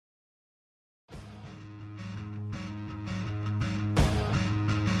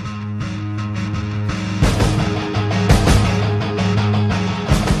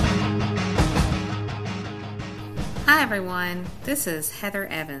everyone. This is Heather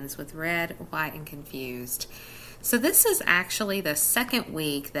Evans with Red, White, and Confused. So this is actually the second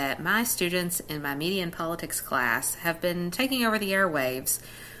week that my students in my media and politics class have been taking over the airwaves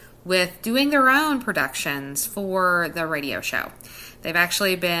with doing their own productions for the radio show. They've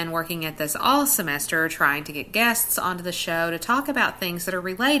actually been working at this all semester trying to get guests onto the show to talk about things that are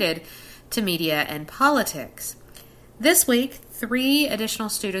related to media and politics. This week, 3 additional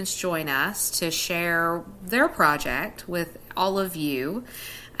students join us to share their project with all of you.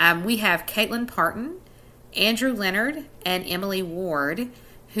 We have Caitlin Parton, Andrew Leonard, and Emily Ward,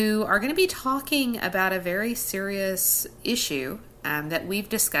 who are going to be talking about a very serious issue that we've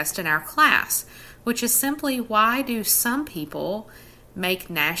discussed in our class, which is simply why do some people make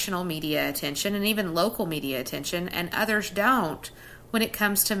national media attention and even local media attention and others don't when it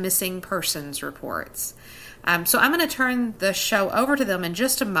comes to missing persons reports. So I'm going to turn the show over to them in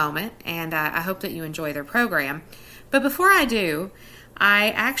just a moment, and I hope that you enjoy their program. But before I do,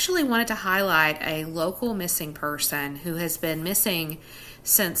 I actually wanted to highlight a local missing person who has been missing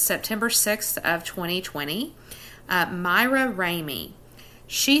since September 6th of 2020, Myra Ramey.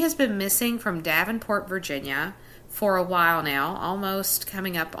 She has been missing from Davenport, Virginia for a while now, almost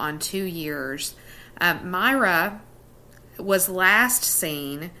coming up on 2 years. Myra was last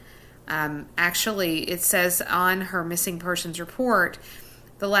seen. Actually, it says on her missing persons report,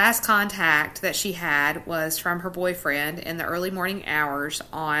 the last contact that she had was from her boyfriend in the early morning hours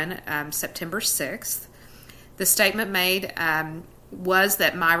on September 6th. The statement made was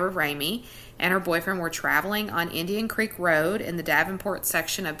that Myra Ramey and her boyfriend were traveling on Indian Creek Road in the Davenport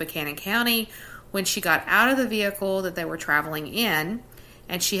section of Buchanan County when she got out of the vehicle that they were traveling in,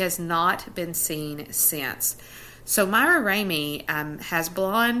 and she has not been seen since. So Myra Ramey has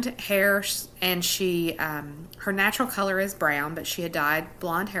blonde hair, and her natural color is brown, but she had dyed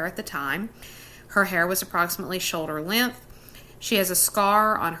blonde hair at the time. Her hair was approximately shoulder length. She has a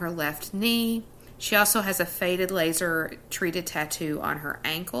scar on her left knee. She also has a faded laser-treated tattoo on her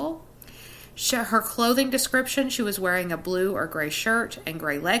ankle. Her clothing description, she was wearing a blue or gray shirt and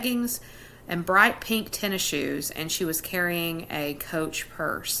gray leggings and bright pink tennis shoes, and she was carrying a Coach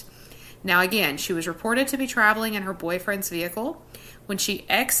purse. Now again, she was reported to be traveling in her boyfriend's vehicle. When she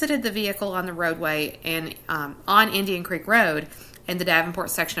exited the vehicle on the roadway and on Indian Creek Road in the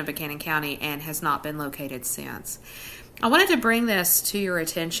Davenport section of Buchanan County, and has not been located since. I wanted to bring this to your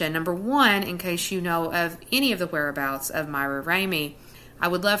attention. Number one, in case you know of any of the whereabouts of Myra Ramey, I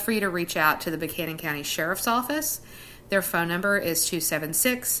would love for you to reach out to the Buchanan County Sheriff's Office. Their phone number is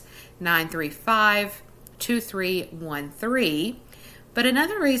 276-935-2313. But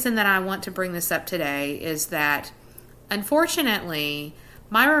another reason that I want to bring this up today is that, unfortunately,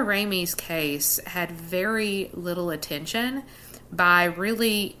 Myra Ramey's case had very little attention by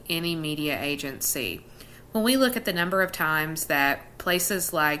really any media agency. When we look at the number of times that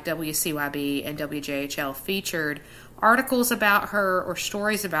places like WCYB and WJHL featured articles about her or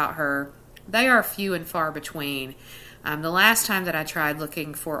stories about her, they are few and far between. The last time that I tried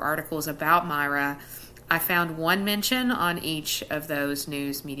looking for articles about Myra, I found one mention on each of those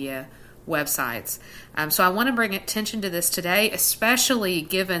news media websites. So I want to bring attention to this today, especially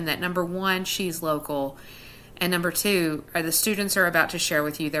given that, number one, she's local, and number two, the students are about to share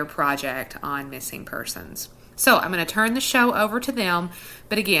with you their project on missing persons. So I'm going to turn the show over to them.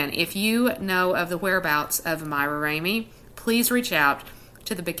 But again, if you know of the whereabouts of Myra Ramey, please reach out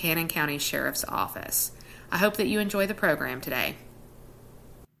to the Buchanan County Sheriff's Office. I hope that you enjoy the program today.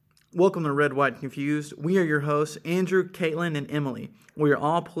 Welcome to Red, White, and Confused. We are your hosts, Andrew, Caitlin, and Emily. We are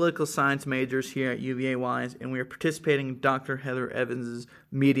all political science majors here at UVA-Wise, and we are participating in Dr. Heather Evans'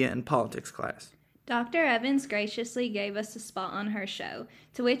 media and politics class. Dr. Evans graciously gave us a spot on her show,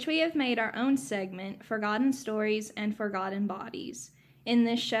 to which we have made our own segment, Forgotten Stories and Forgotten Bodies. In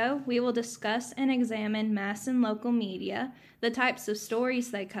this show, we will discuss and examine mass and local media, the types of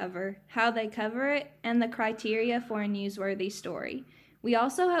stories they cover, how they cover it, and the criteria for a newsworthy story. We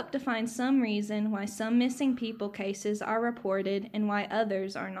also hope to find some reason why some missing people cases are reported and why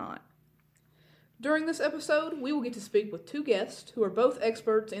others are not. During this episode, we will get to speak with 2 guests who are both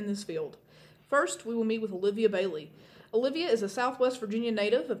experts in this field. First, we will meet with Olivia Bailey. Olivia is a Southwest Virginia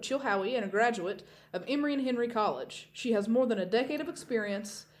native of Chilhowie and a graduate of Emory and Henry College. She has more than a decade of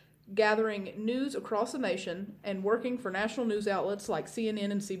experience gathering news across the nation and working for national news outlets like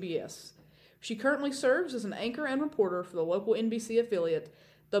CNN and CBS. She currently serves as an anchor and reporter for the local NBC affiliate,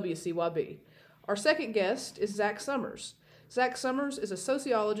 WCYB. Our second guest is Zach Summers. Zach Summers is a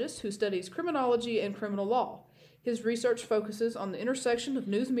sociologist who studies criminology and criminal law. His research focuses on the intersection of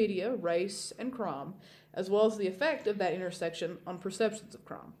news media, race, and crime, as well as the effect of that intersection on perceptions of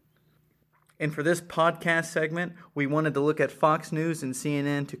crime. And for this podcast segment, we wanted to look at Fox News and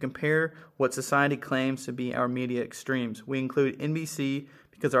CNN to compare what society claims to be our media extremes. We include NBC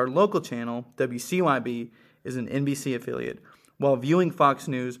because our local channel, WCYB, is an NBC affiliate. While viewing Fox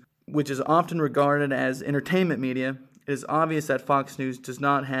News, which is often regarded as entertainment media, it is obvious that Fox News does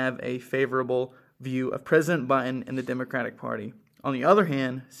not have a favorable view of President Biden and the Democratic Party. On the other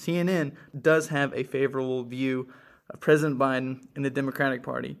hand, CNN does have a favorable view of President Biden and the Democratic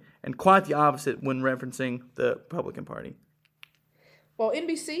Party, and quite the opposite when referencing the Republican Party. While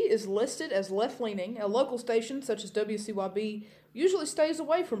NBC is listed as left-leaning, a local station such as WCYB usually stays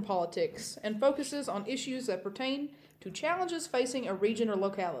away from politics and focuses on issues that pertain to challenges facing a region or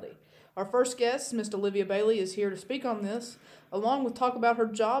locality. Our first guest, Ms. Olivia Bailey, is here to speak on this, along with talk about her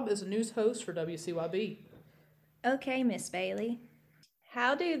job as a news host for WCYB. Okay, Miss Bailey.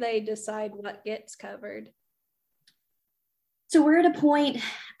 How do they decide what gets covered? So we're at a point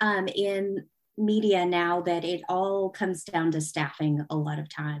in media now that it all comes down to staffing a lot of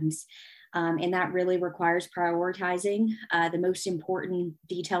times. And that really requires prioritizing the most important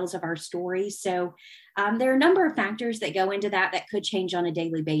details of our stories. So there are a number of factors that go into that could change on a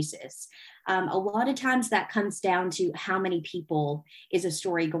daily basis. A lot of times that comes down to how many people is a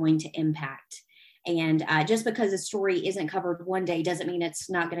story going to impact. And just because a story isn't covered one day doesn't mean it's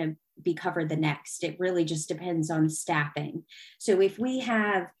not going to be covered the next. It really just depends on staffing. So if we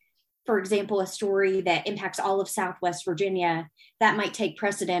have, for example, a story that impacts all of Southwest Virginia, that might take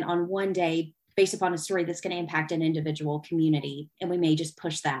precedent on one day based upon a story that's going to impact an individual community, and we may just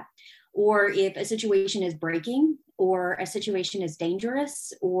push that. Or if a situation is breaking, or a situation is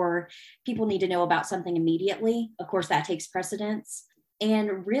dangerous, or people need to know about something immediately, of course, that takes precedence.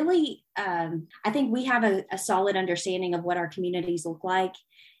 And really, I think we have a solid understanding of what our communities look like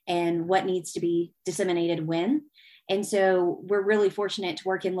and what needs to be disseminated when. And so we're really fortunate to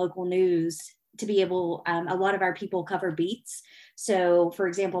work in local news to be able, a lot of our people cover beats. So for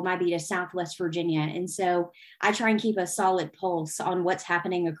example, my beat is Southwest Virginia. And so I try and keep a solid pulse on what's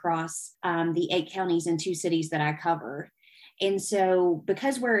happening across the 8 counties and 2 cities that I cover. And so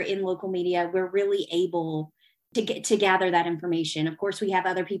because we're in local media, we're really able to gather that information. Of course, we have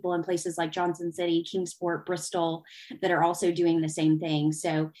other people in places like Johnson City, Kingsport, Bristol that are also doing the same thing.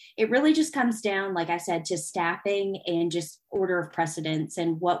 So it really just comes down, like I said, to staffing and just order of precedence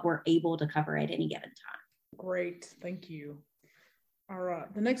and what we're able to cover at any given time. Great, thank you. All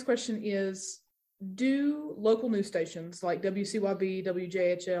right, the next question is, do local news stations like WCYB,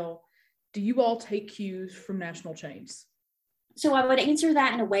 WJHL, do you all take cues from national chains? So I would answer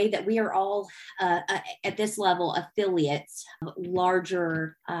that in a way that we are all at this level affiliates of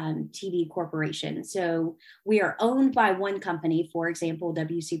larger TV corporations. So we are owned by one company. For example,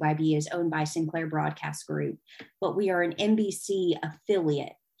 WCYB is owned by Sinclair Broadcast Group, but we are an NBC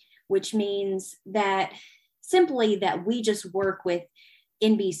affiliate, which means that simply that we just work with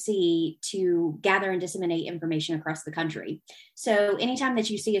NBC to gather and disseminate information across the country. So anytime that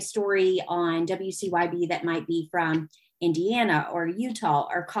you see a story on WCYB that might be from Indiana or Utah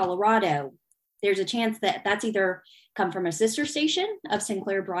or Colorado, there's a chance that that's either come from a sister station of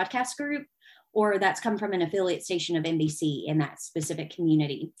Sinclair Broadcast Group, or that's come from an affiliate station of NBC in that specific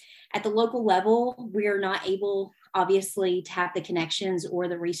community. At the local level, we're not able, obviously, to have the connections or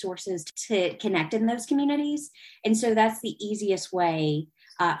the resources to connect in those communities. And so that's the easiest way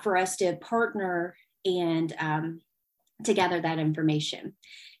for us to partner and to gather that information.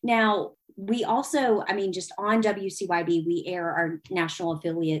 Now, we also, just on WCYB, we air our national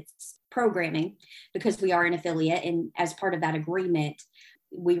affiliates programming because we are an affiliate. And as part of that agreement,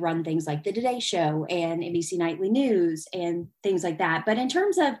 we run things like the Today Show and NBC Nightly News and things like that. But in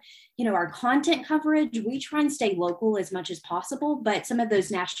terms of, our content coverage, we try and stay local as much as possible. But some of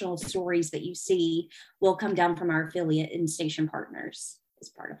those national stories that you see will come down from our affiliate and station partners as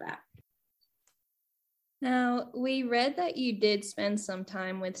part of that. Now, we read that you did spend some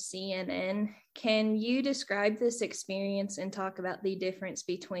time with CNN. Can you describe this experience and talk about the difference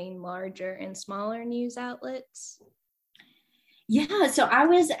between larger and smaller news outlets? Yeah, so I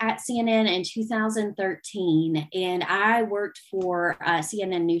was at CNN in 2013, and I worked for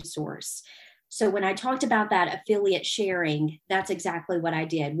CNN News Source. So when I talked about that affiliate sharing, that's exactly what I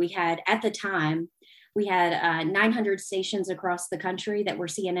did. We had, at the time, 900 stations across the country that were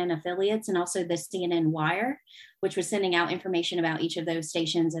CNN affiliates, and also the CNN Wire, which was sending out information about each of those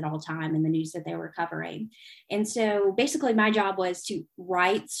stations at all time and the news that they were covering. And so basically my job was to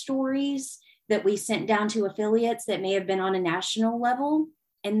write stories that we sent down to affiliates that may have been on a national level,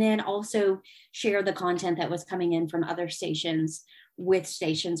 and then also share the content that was coming in from other stations with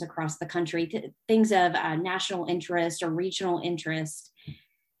stations across the country, things of national interest or regional interest.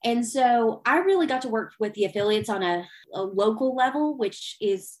 And so I really got to work with the affiliates on a local level, which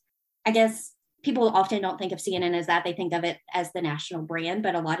is, I guess, people often don't think of CNN as that. They think of it as the national brand,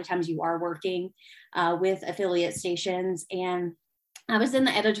 but a lot of times you are working with affiliate stations. And I was in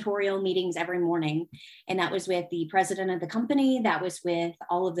the editorial meetings every morning, and that was with the president of the company. That was with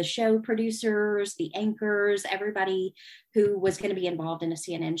all of the show producers, the anchors, everybody who was going to be involved in a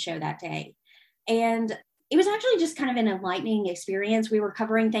CNN show that day. And it was actually just kind of an enlightening experience. We were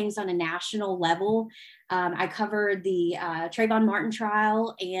covering things on a national level. I covered the Trayvon Martin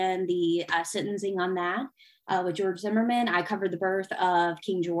trial and the sentencing on that with George Zimmerman. I covered the birth of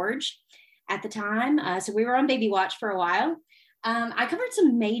King George at the time. So we were on baby watch for a while. I covered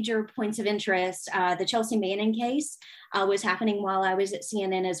some major points of interest. The Chelsea Manning case was happening while I was at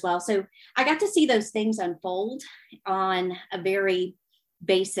CNN as well. So I got to see those things unfold on a very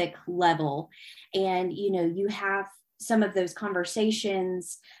basic level. And, you have some of those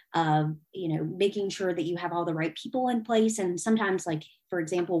conversations of, making sure that you have all the right people in place. And sometimes, like, for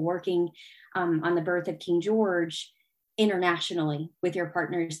example, working on the birth of King George internationally with your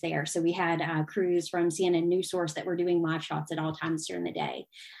partners there. So we had crews from CNN News Source that were doing live shots at all times during the day.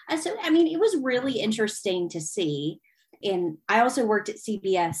 So, it was really interesting to see. And I also worked at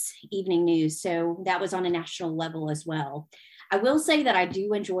CBS Evening News, so that was on a national level as well. I will say that I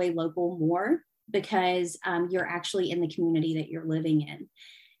do enjoy local more because you're actually in the community that you're living in.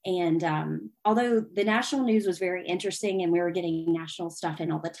 And although the national news was very interesting and we were getting national stuff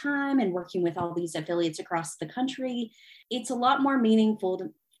in all the time and working with all these affiliates across the country, it's a lot more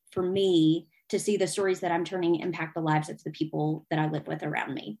meaningful for me to see the stories that I'm turning impact the lives of the people that I live with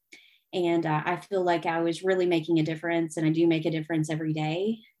around me. And I feel like I was really making a difference, and I do make a difference every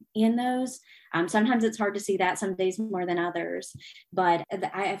day in those. Sometimes it's hard to see that, some days more than others, but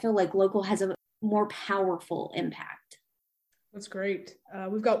I feel like local has a more powerful impact. That's great.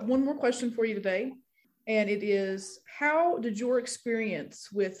 We've got one more question for you today, and it is, how did your experience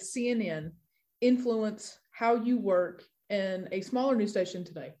with CNN influence how you work in a smaller news station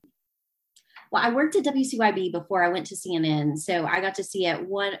today? Well, I worked at WCYB before I went to CNN, so I got to see it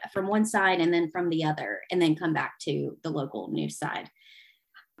from one side and then from the other, and then come back to the local news side.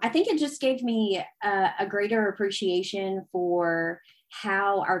 I think it just gave me a greater appreciation for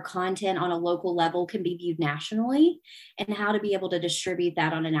how our content on a local level can be viewed nationally and how to be able to distribute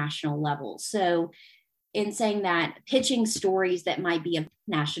that on a national level. So in saying that, pitching stories that might be of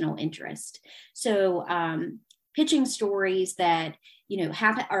national interest. So pitching stories that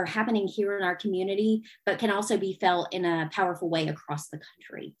are happening here in our community, but can also be felt in a powerful way across the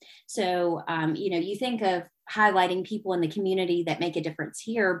country. So, you think of highlighting people in the community that make a difference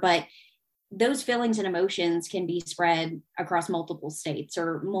here, but those feelings and emotions can be spread across multiple states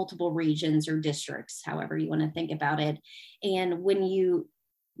or multiple regions or districts, however you want to think about it. And when you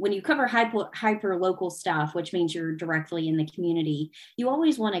cover hyper local stuff, which means you're directly in the community, you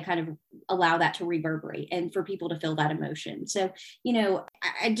always want to kind of allow that to reverberate and for people to feel that emotion. So,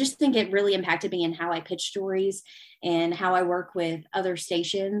 I just think it really impacted me in how I pitch stories and how I work with other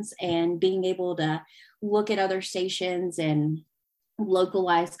stations, and being able to look at other stations and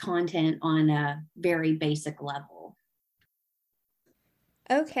localize content on a very basic level.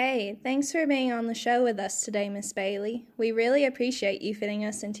 Okay, thanks for being on the show with us today, Miss Bailey. We really appreciate you fitting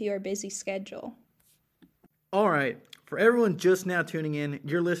us into your busy schedule. All right, for everyone just now tuning in,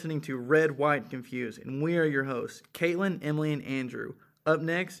 you're listening to Red, White, and Confused, and we are your hosts, Caitlin, Emily, and Andrew. Up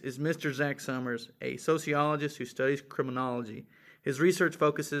next is Mr. Zach Summers, a sociologist who studies criminology. His research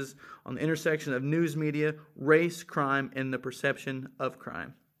focuses on the intersection of news media, race, crime, and the perception of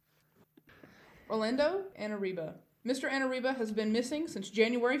crime. Orlando Anariba. Mr. Anariba has been missing since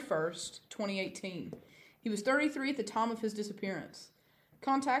January 1st, 2018. He was 33 at the time of his disappearance.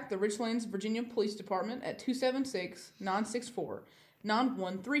 Contact the Richlands, Virginia Police Department at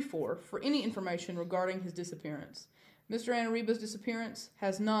 276-964-9134 for any information regarding his disappearance. Mr. Anariba's disappearance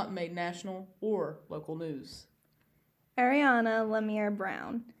has not made national or local news. Ariana Lemire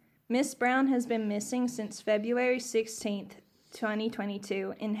Brown. Miss Brown has been missing since February 16th,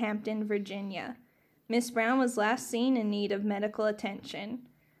 2022 in Hampton, Virginia. Miss Brown was last seen in need of medical attention.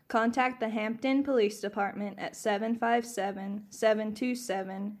 Contact the Hampton Police Department at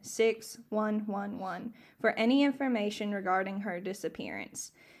 757-727-6111 for any information regarding her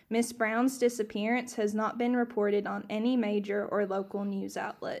disappearance. Miss Brown's disappearance has not been reported on any major or local news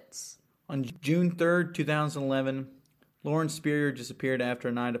outlets. On June 3rd, 2011, Lauren Spurrier disappeared after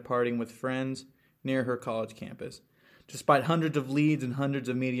a night of partying with friends near her college campus. Despite hundreds of leads and hundreds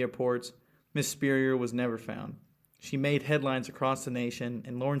of media reports, Miss Spurrier was never found. She made headlines across the nation,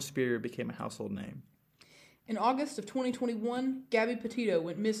 and Lauren Spurrier became a household name. In August of 2021, Gabby Petito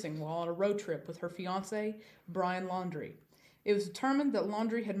went missing while on a road trip with her fiancé, Brian Laundrie. It was determined that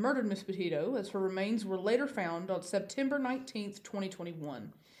Laundrie had murdered Miss Petito, as her remains were later found on September 19,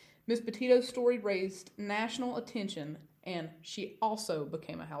 2021. Miss Petito's story raised national attention, and she also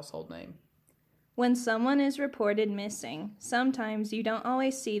became a household name. When someone is reported missing, sometimes you don't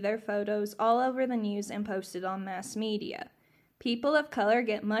always see their photos all over the news and posted on mass media. People of color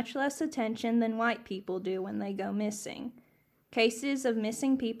get much less attention than white people do when they go missing. Cases of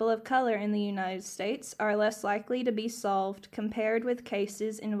missing people of color in the United States are less likely to be solved compared with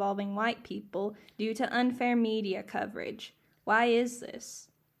cases involving white people due to unfair media coverage. Why is this?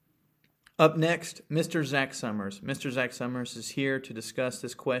 Up next, Mr. Zach Summers. Mr. Zach Summers is here to discuss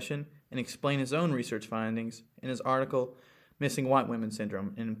this question and explain his own research findings in his article, Missing White Women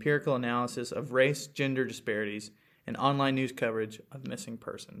Syndrome, an empirical analysis of race, gender disparities, and online news coverage of missing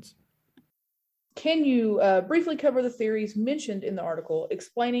persons. Can you briefly cover the theories mentioned in the article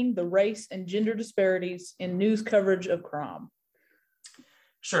explaining the race and gender disparities in news coverage of crime?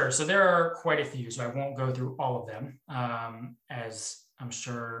 Sure. So there are quite a few, so I won't go through all of them, as I'm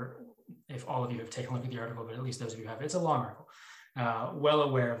sure if all of you have taken a look at the article, but at least those of you have, it's a long article. Well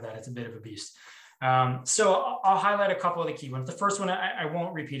aware of that. It's a bit of a beast. So I'll highlight a couple of the key ones. The first one, I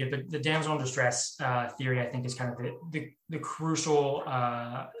won't repeat it, but the damsel in distress theory, I think, is kind of the crucial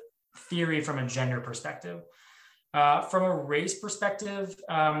theory from a gender perspective. From a race perspective,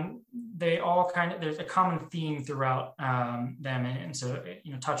 they all there's a common theme throughout them. And so,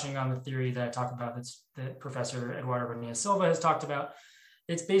 touching on the theory that I talk about, that Professor Eduardo Bonilla Silva has talked about,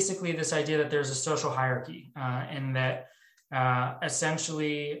 it's basically this idea that there's a social hierarchy and that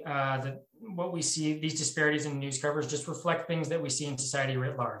essentially what we see, these disparities in news coverage just reflect things that we see in society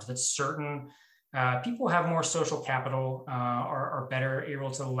writ large, that certain people have more social capital, are better able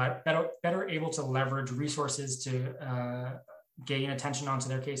to leverage resources to gain attention onto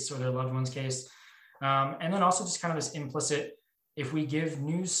their case or their loved one's case. And then also just kind of this implicit, if we give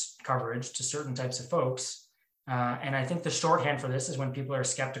news coverage to certain types of folks, and I think the shorthand for this is when people are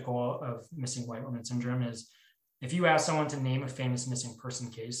skeptical of missing white woman syndrome is, if you ask someone to name a famous missing person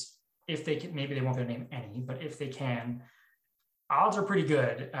case, if they can, maybe they won't be able to name any, but if they can, odds are pretty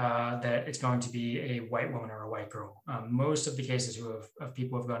good that it's going to be a white woman or a white girl. Most of the cases of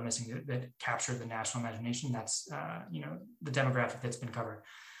people who have gone missing that capture the national imagination, that's the demographic that's been covered.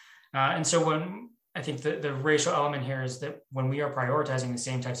 And so when I think the racial element here is that when we are prioritizing the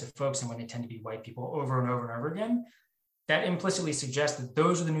same types of folks and when they tend to be white people over and over and over again, that implicitly suggests that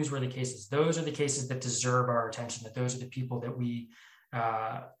those are the newsworthy cases. Those are the cases that deserve our attention, that those are the people that we,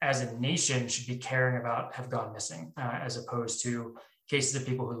 as a nation, should be caring about have gone missing, as opposed to cases of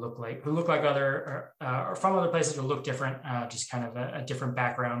people who look like other or from other places or look different, just kind of a different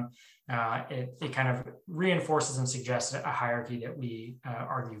background. It kind of reinforces and suggests a hierarchy that we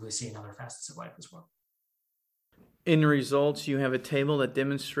arguably see in other facets of life as well. In the results, you have a table that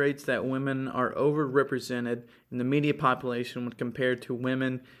demonstrates that women are overrepresented in the media population when compared to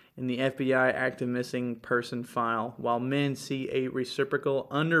women in the FBI active missing person file, while men see a reciprocal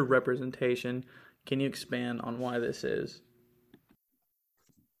underrepresentation. Can you expand on why this is?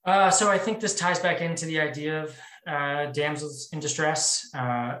 So I think this ties back into the idea of damsels in distress.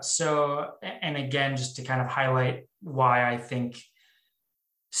 And again, just to kind of highlight why I think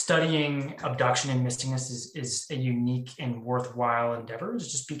studying abduction and missingness is a unique and worthwhile endeavor,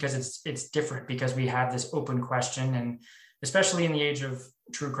 is just because it's different, because we have this open question, and especially in the age of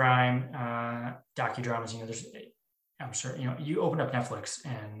true crime docudramas, I'm sure, you open up Netflix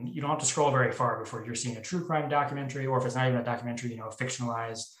and you don't have to scroll very far before you're seeing a true crime documentary, or if it's not even a documentary, a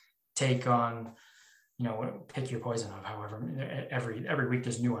fictionalized take on, pick your poison of, however, every week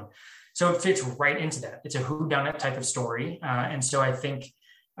there's a new one. So it fits right into that. It's a whodunit type of story. And so I think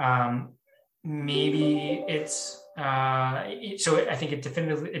maybe it's, so I think it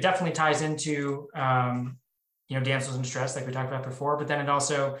definitely ties into, damsels in distress, like we talked about before, but then it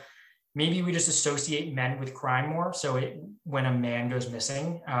also, maybe we just associate men with crime more. So when a man goes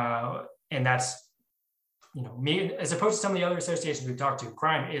missing, and that's, as opposed to some of the other associations we've talked to,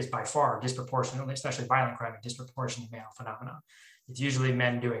 crime is by far disproportionately, especially violent crime, a disproportionately male phenomenon. It's usually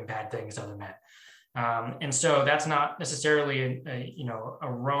men doing bad things to other men. And so that's not necessarily a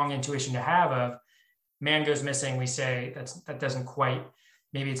wrong intuition to have of man goes missing. We say that doesn't quite,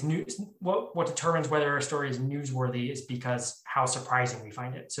 maybe it's news. What determines whether a story is newsworthy is because how surprising we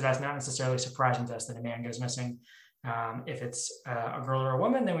find it. So that's not necessarily surprising to us that a man goes missing. If it's a girl or a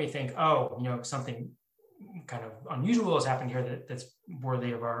woman, then we think, something kind of unusual has happened here that's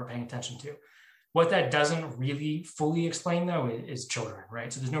worthy of our paying attention to. What that doesn't really fully explain, though, is children,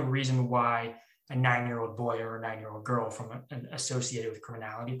 right? So there's no reason why a 9-year-old boy or a 9-year-old girl from an associated with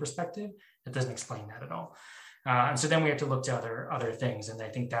criminality perspective. That doesn't explain that at all. And so then we have to look to other things. And I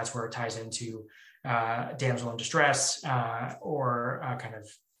think that's where it ties into damsel in distress or kind of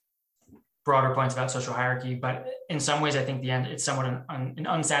broader points about social hierarchy. But in some ways, I think it's somewhat an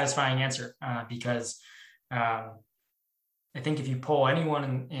unsatisfying answer because I think if you poll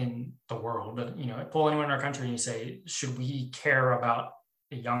anyone in the world, but poll anyone in our country and you say, should we care about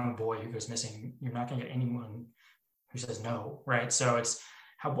a young boy who goes missing? You're not going to get anyone who says no, right? So it's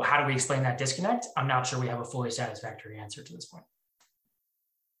how do we explain that disconnect? I'm not sure we have a fully satisfactory answer to this point.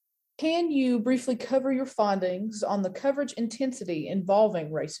 Can you briefly cover your findings on the coverage intensity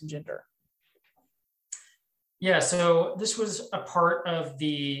involving race and gender? Yeah, so this was a part of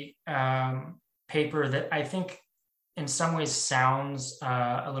the paper that I think in some ways sounds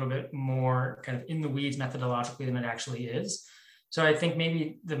a little bit more kind of in the weeds methodologically than it actually is. So I think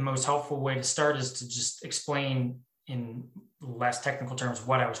maybe the most helpful way to start is to just explain in less technical terms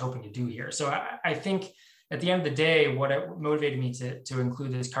what I was hoping to do here. So I think at the end of the day, what motivated me to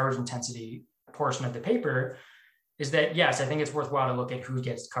include this coverage intensity portion of the paper is that, yes, I think it's worthwhile to look at who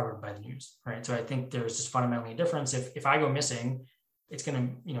gets covered by the news, right? So I think there's just fundamentally a difference. If I go missing, it's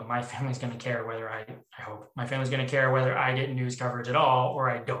going to, my family's going to care whether I hope my family's going to care whether I get news coverage at all or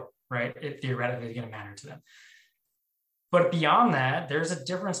I don't, right? It theoretically is going to matter to them. But beyond that, there's a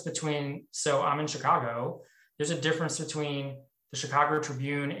difference between, so I'm in Chicago, there's a difference between the Chicago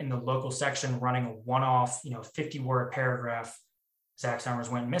Tribune in the local section running a one-off, 50-word paragraph, Zach Summers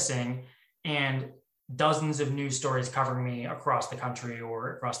went missing, and dozens of news stories covering me across the country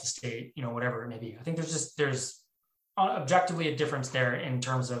or across the state, whatever it may be. I think there's objectively a difference there in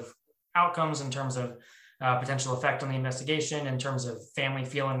terms of outcomes, in terms of potential effect on the investigation, in terms of family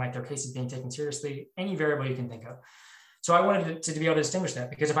feeling like their case is being taken seriously, any variable you can think of. So I wanted to be able to distinguish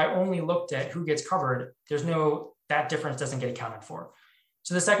that, because if I only looked at who gets covered, that difference doesn't get accounted for.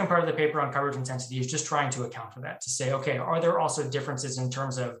 So the second part of the paper on coverage intensity is just trying to account for that, to say, okay, are there also differences in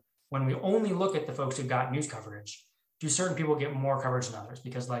terms of when we only look at the folks who got news coverage, do certain people get more coverage than others?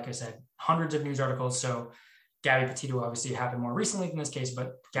 Because like I said, hundreds of news articles. So Gabby Petito obviously happened more recently than this case,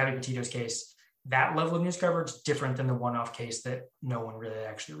 but Gabby Petito's case, that level of news coverage different than the one-off case that no one really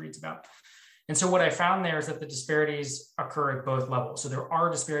actually reads about. And so what I found there is that the disparities occur at both levels. So there are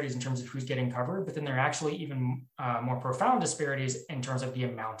disparities in terms of who's getting covered, but then there are actually even more profound disparities in terms of the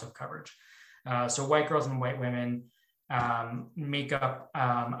amount of coverage. So white girls and white women make up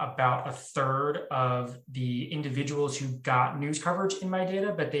about a third of the individuals who got news coverage in my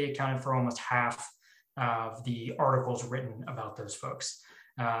data, but they accounted for almost half of the articles written about those folks.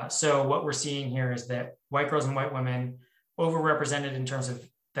 So what we're seeing here is that white girls and white women overrepresented in terms of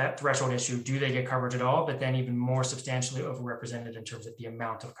that threshold issue. Do they get coverage at all? But then even more substantially overrepresented in terms of the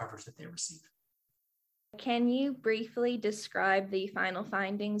amount of coverage that they receive. Can you briefly describe the final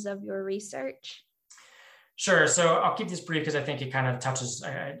findings of your research? Sure. So I'll keep this brief because I think it kind of touches,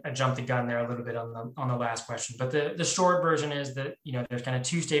 I jumped the gun there a little bit on the last question. But the short version is that, there's kind of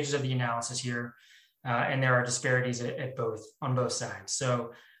two stages of the analysis here, and there are disparities on both sides.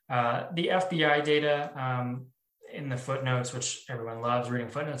 So the FBI data, in the footnotes, which everyone loves reading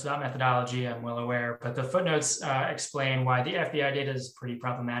footnotes about methodology, I'm well aware, but the footnotes explain why the FBI data is pretty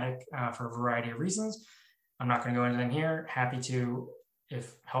problematic for a variety of reasons. I'm not going to go into them here. Happy to,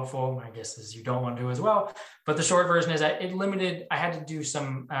 if helpful. My guess is you don't want to as well. But the short version is that I had to do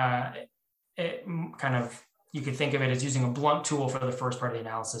some you could think of it as using a blunt tool for the first part of the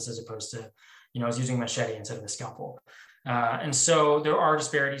analysis, as opposed to, I was using a machete instead of a scalpel. And so there are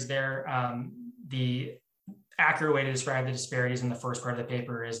disparities there. The accurate way to describe the disparities in the first part of the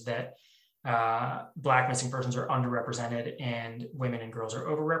paper is that Black missing persons are underrepresented and women and girls are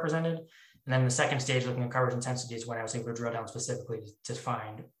overrepresented. And then the second stage, looking at coverage intensity, is when I was able to drill down specifically to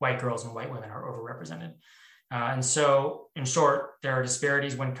find white girls and white women are overrepresented. And so in short, there are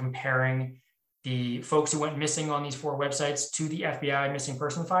disparities when comparing the folks who went missing on these 4 websites to the FBI missing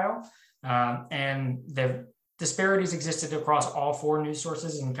person file. And the disparities existed across all 4 news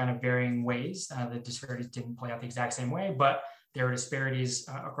sources in kind of varying ways. The disparities didn't play out the exact same way, but there are disparities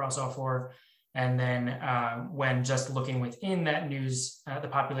across all 4. And then when just looking within that news, the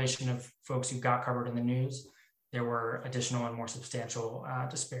population of folks who got covered in the news, there were additional and more substantial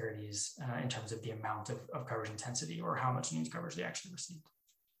disparities in terms of the amount of coverage intensity or how much news coverage they actually received.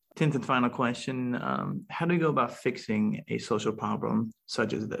 10th and final question. How do you go about fixing a social problem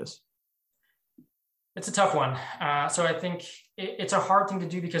such as this? It's a tough one. So I think it's a hard thing to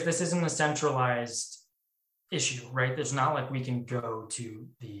do because this isn't a centralized issue, right? There's not like we can go to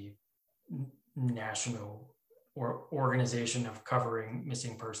the national or organization of covering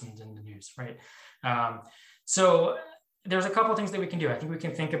missing persons in the news, right? So there's a couple of things that we can do. I think we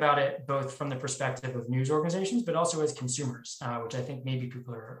can think about it both from the perspective of news organizations, but also as consumers, which I think maybe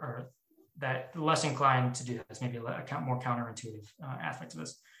people are that less inclined to do this, maybe a more counterintuitive aspect of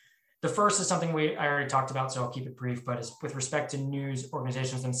this. The first is something I already talked about, so I'll keep it brief, but is with respect to news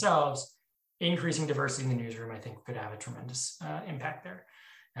organizations themselves, increasing diversity in the newsroom, I think, could have a tremendous impact there.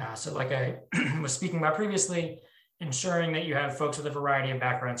 So like I was speaking about previously, ensuring that you have folks with a variety of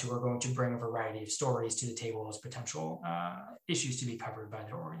backgrounds who are going to bring a variety of stories to the table as potential issues to be covered by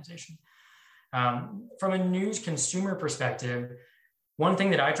their organization. From a news consumer perspective, one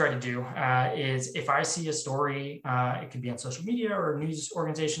thing that I try to do is if I see a story, it could be on social media or a news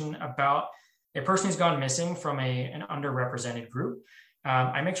organization about a person who's gone missing from an underrepresented group,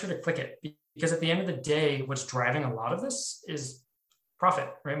 I make sure to click it, because at the end of the day, what's driving a lot of this is profit,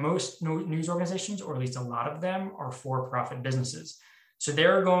 right? Most news organizations, or at least a lot of them, are for-profit businesses. So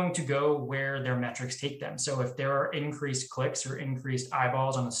they're going to go where their metrics take them. So if there are increased clicks or increased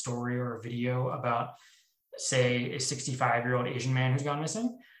eyeballs on a story or a video about, say, a 65-year-old Asian man who's gone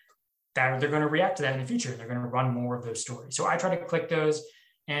missing, that they're going to react to that in the future. They're going to run more of those stories. So I try to click those.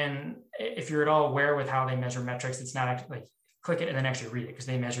 And if you're at all aware with how they measure metrics, it's not actually like click it and then actually read it, because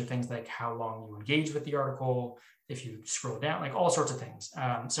they measure things like how long you engage with the article, if you scroll down, like all sorts of things.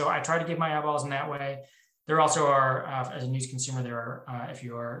 So I try to give my eyeballs in that way. There also are, as a news consumer, there are, if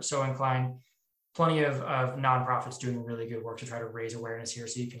you are so inclined, plenty of nonprofits doing really good work to try to raise awareness here.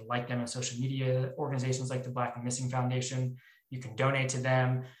 So you can like them on social media, organizations like the Black and Missing Foundation. You can donate to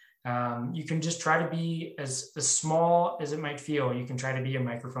them. You can just try to be as small as it might feel. You can try to be a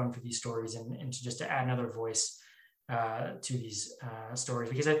microphone for these stories and to add another voice to these stories.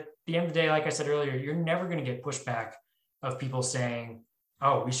 Because at the end of the day, like I said earlier, you're never going to get pushback of people saying,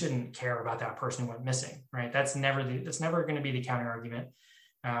 oh, we shouldn't care about that person who went missing, right? That's never going to be the counter argument.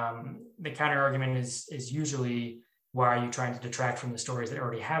 The counter argument is usually, why are you trying to detract from the stories that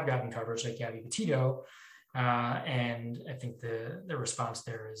already have gotten coverage, like Gabby Petito? And I think the response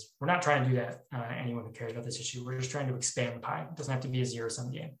there is, we're not trying to do that. Anyone who cares about this issue, we're just trying to expand the pie. It doesn't have to be a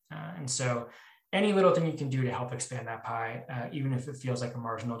zero-sum game. And so any little thing you can do to help expand that pie, even if it feels like a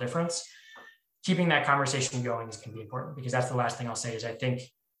marginal difference, keeping that conversation going is going to be important, because that's the last thing I'll say is I think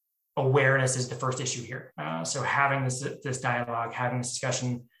awareness is the first issue here. So having this dialogue, having this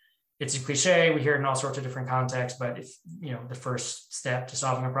discussion, it's a cliche. We hear it in all sorts of different contexts, but if the first step to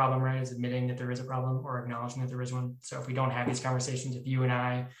solving a problem, right, is admitting that there is a problem or acknowledging that there is one. So if we don't have these conversations, if you and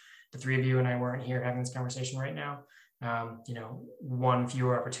I, the three of you and I, weren't here having this conversation right now, one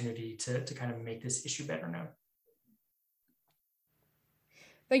fewer opportunity to kind of make this issue better known.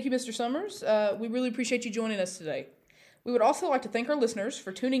 Thank you, Mr. Summers. We really appreciate you joining us today. We would also like to thank our listeners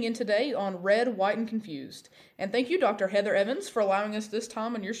for tuning in today on Red, White, and Confused. And thank you, Dr. Heather Evans, for allowing us this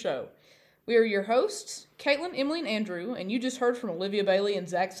time on your show. We are your hosts, Caitlin, Emily, and Andrew, and you just heard from Olivia Bailey and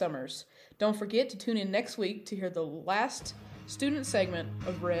Zach Summers. Don't forget to tune in next week to hear the last student segment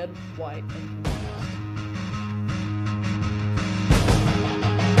of Red, White, and Confused.